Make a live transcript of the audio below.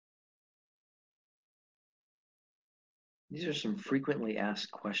These are some frequently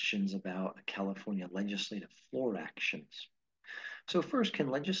asked questions about California legislative floor actions. So first, can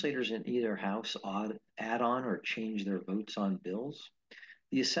legislators in either house add on or change their votes on bills?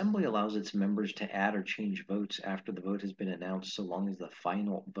 The Assembly allows its members to add or change votes after the vote has been announced so long as the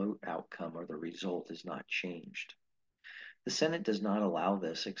final vote outcome or the result is not changed. The Senate does not allow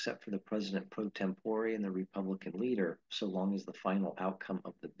this except for the President pro tempore and the Republican leader so long as the final outcome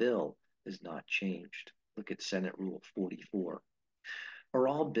of the bill is not changed. Look at Senate Rule 44. Are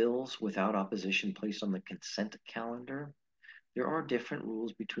all bills without opposition placed on the consent calendar? There are different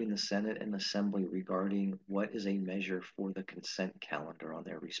rules between the Senate and Assembly regarding what is a measure for the consent calendar on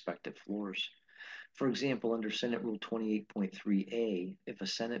their respective floors. For example, under Senate Rule 28.3A, if a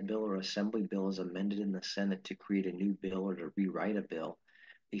Senate bill or Assembly bill is amended in the Senate to create a new bill or to rewrite a bill,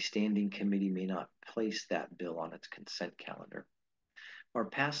 a standing committee may not place that bill on its consent calendar. Are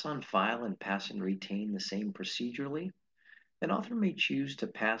pass on file and pass and retain the same procedurally? An author may choose to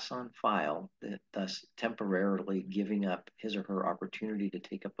pass on file, thus temporarily giving up his or her opportunity to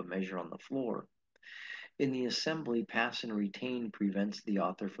take up a measure on the floor. In the Assembly, pass and retain prevents the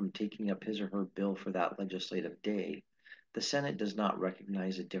author from taking up his or her bill for that legislative day. The Senate does not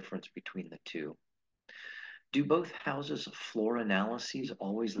recognize a difference between the two. Do both houses' floor analyses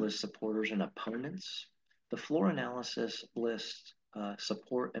always list supporters and opponents? The floor analysis lists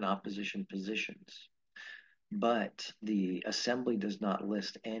support and opposition positions, but the Assembly does not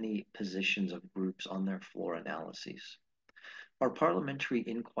list any positions of groups on their floor analyses. Are parliamentary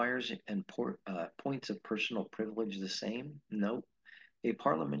inquiries and points of personal privilege the same? No. A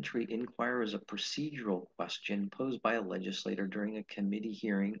parliamentary inquiry is a procedural question posed by a legislator during a committee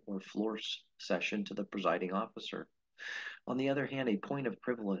hearing or floor session to the presiding officer. On the other hand, a point of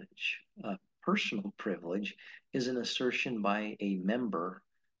privilege, personal privilege, is an assertion by a member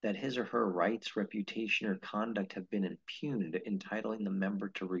that his or her rights, reputation, or conduct have been impugned, entitling the member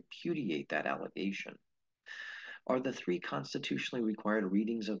to repudiate that allegation. Are the three constitutionally required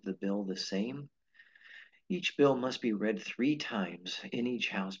readings of the bill the same? Each bill must be read 3 times in each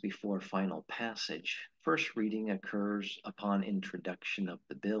house before final passage. First reading occurs upon introduction of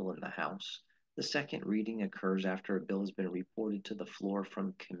the bill in the House. The second reading occurs after a bill has been reported to the floor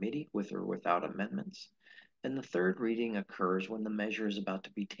from committee with or without amendments. And the third reading occurs when the measure is about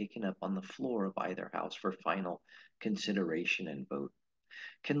to be taken up on the floor of either house for final consideration and vote.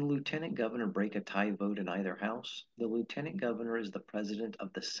 Can the lieutenant governor break a tie vote in either house? The lieutenant governor is the president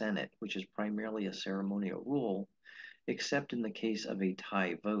of the Senate, which is primarily a ceremonial rule, except in the case of a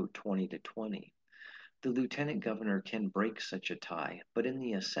tie vote 20-20. The lieutenant governor can break such a tie, but in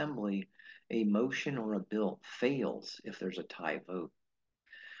the assembly, a motion or a bill fails if there's a tie vote.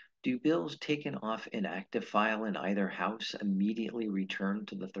 Do bills taken off inactive file in either house immediately return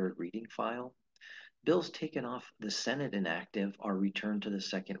to the third reading file? Bills taken off the Senate inactive are returned to the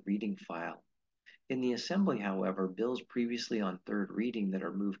second reading file. In the Assembly, however, bills previously on third reading that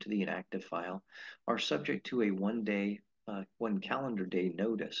are moved to the inactive file are subject to a one calendar day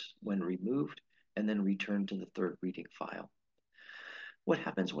notice when removed and then returned to the third reading file. What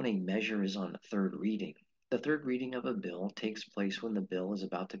happens when a measure is on third reading? The third reading of a bill takes place when the bill is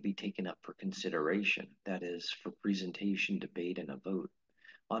about to be taken up for consideration, that is, for presentation, debate, and a vote,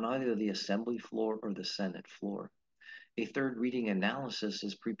 on either the Assembly floor or the Senate floor. A third reading analysis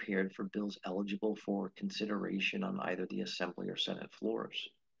is prepared for bills eligible for consideration on either the Assembly or Senate floors.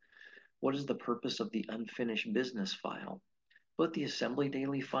 What is the purpose of the unfinished business file? Both the Assembly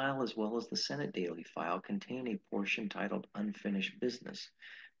daily file as well as the Senate daily file contain a portion titled Unfinished Business,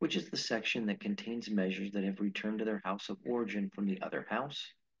 which is the section that contains measures that have returned to their house of origin from the other house.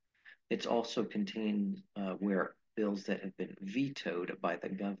 It's also contained where bills that have been vetoed by the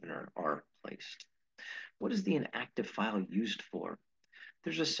governor are placed. What is the inactive file used for?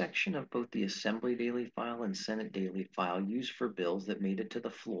 There's a section of both the Assembly daily file and Senate daily file used for bills that made it to the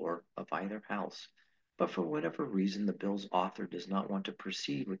floor of either house, but for whatever reason the bill's author does not want to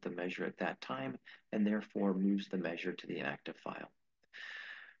proceed with the measure at that time and therefore moves the measure to the inactive file.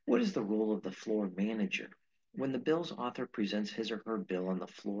 What is the role of the floor manager? When the bill's author presents his or her bill on the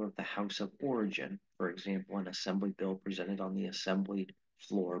floor of the House of Origin, for example, an Assembly bill presented on the Assembly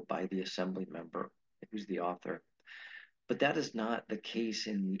floor by the Assembly member who's the author, but that is not the case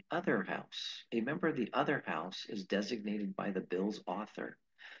in the other house. A member of the other house is designated by the bill's author,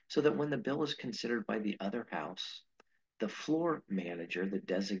 so that when the bill is considered by the other house, the floor manager, the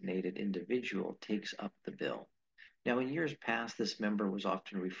designated individual, takes up the bill. Now, in years past, this member was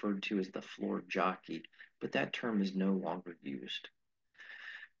often referred to as the floor jockey, but that term is no longer used.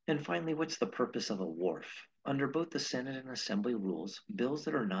 And finally, what's the purpose of a wharf? Under both the Senate and Assembly rules, bills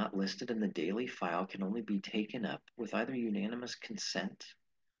that are not listed in the daily file can only be taken up with either unanimous consent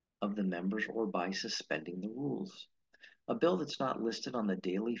of the members or by suspending the rules. A bill that's not listed on the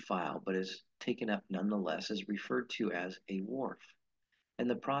daily file but is taken up nonetheless is referred to as a wharf. And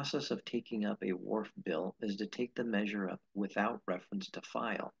the process of taking up a wharf bill is to take the measure up without reference to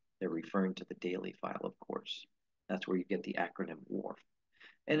file. They're referring to the daily file, of course. That's where you get the acronym wharf.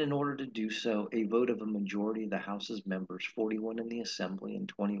 And in order to do so, a vote of a majority of the House's members, 41 in the Assembly and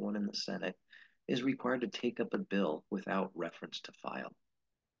 21 in the Senate, is required to take up a bill without reference to file.